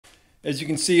As you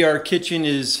can see, our kitchen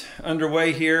is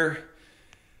underway here.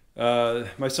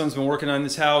 My son's been working on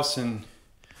this house and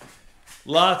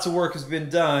lots of work has been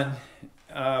done.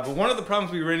 But one of the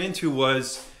problems we ran into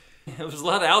was there was a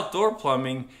lot of outdoor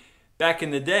plumbing back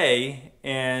in the day.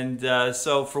 And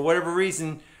so for whatever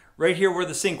reason, right here where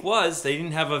the sink was, they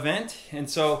didn't have a vent. And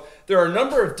so there are a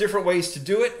number of different ways to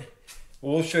do it.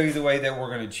 We'll show you the way that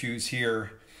we're going to choose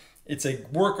here. It's a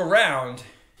workaround.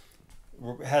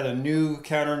 We had a new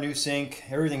counter, new sink,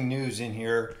 everything new's in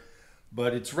here,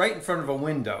 but it's right in front of a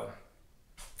window.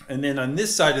 And then on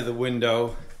this side of the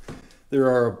window, there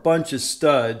are a bunch of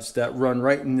studs that run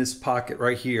right in this pocket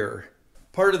right here.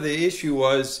 Part of the issue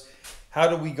was, how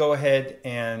do we go ahead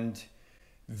and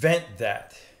vent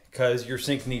that? Because your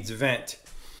sink needs a vent.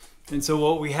 And so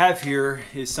what we have here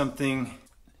is something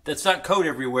that's not code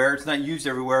everywhere, it's not used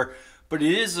everywhere, but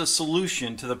it is a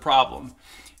solution to the problem.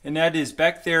 And that is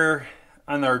back there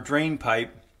on our drain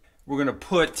pipe, we're going to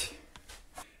put,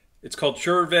 it's called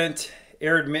Sure-Vent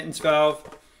air admittance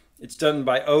valve. It's done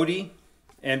by Oatey.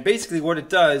 And basically what it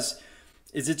does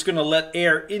is it's going to let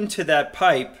air into that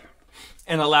pipe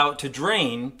and allow it to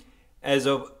drain as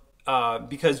a,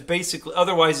 because basically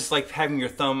otherwise it's like having your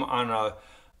thumb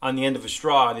on the end of a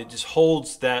straw, and it just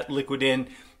holds that liquid in,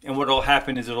 and what will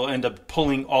happen is it'll end up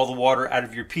pulling all the water out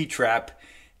of your P-trap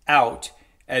out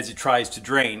as it tries to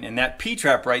drain. And that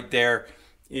P-trap right there,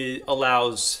 it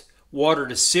allows water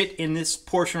to sit in this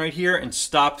portion right here and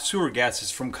stop sewer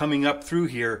gases from coming up through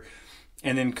here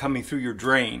and then coming through your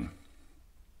drain.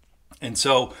 And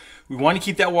so we want to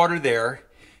keep that water there,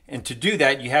 and to do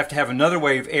that you have to have another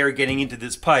way of air getting into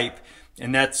this pipe,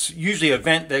 and that's usually a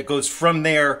vent that goes from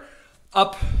there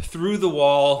up through the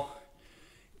wall.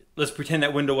 Let's pretend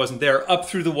that window wasn't there, up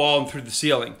through the wall and through the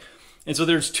ceiling. And so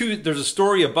there's a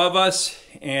story above us,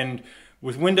 and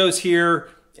with windows here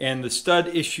and the stud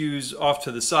issues off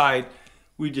to the side,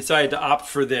 we decided to opt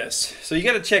for this. So you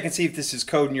got to check and see if this is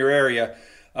code in your area.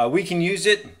 We can use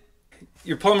it.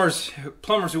 Your plumbers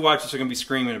who watch this are going to be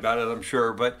screaming about it, I'm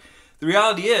sure. But the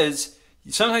reality is,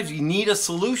 sometimes you need a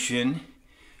solution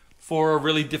for a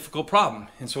really difficult problem.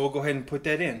 And so we'll go ahead and put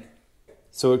that in.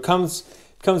 So it comes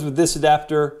with this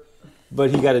adapter, but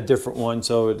he got a different one,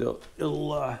 so it'll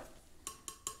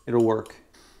work.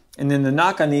 And then the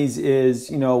knock on these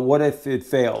is, you know, what if it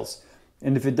fails?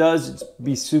 And if it does, it'd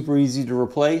be super easy to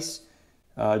replace.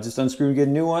 Just unscrew and get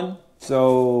a new one.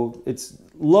 So it's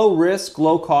low risk,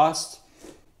 low cost,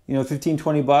 you know, 15,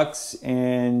 20 bucks,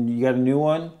 and you got a new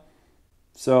one.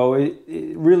 So it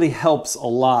really helps a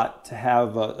lot to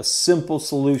have a simple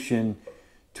solution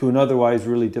to an otherwise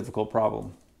really difficult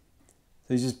problem.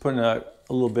 So he's just putting a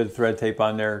little bit of thread tape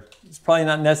on there. It's probably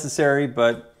not necessary,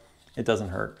 but it doesn't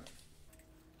hurt.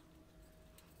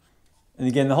 And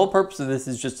again, the whole purpose of this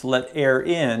is just to let air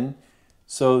in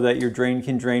so that your drain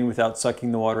can drain without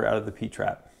sucking the water out of the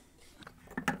P-trap.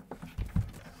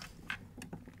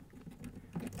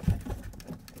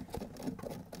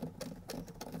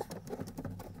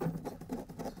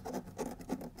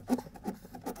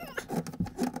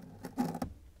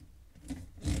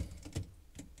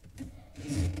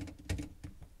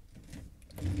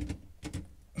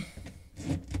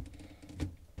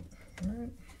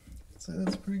 So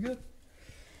that's pretty good.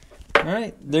 All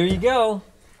right, there you go.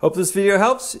 Hope this video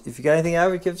helps. If you got anything out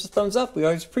of it, give us a thumbs up. We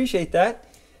always appreciate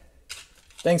that.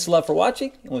 Thanks a lot for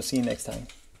watching, and we'll see you next time.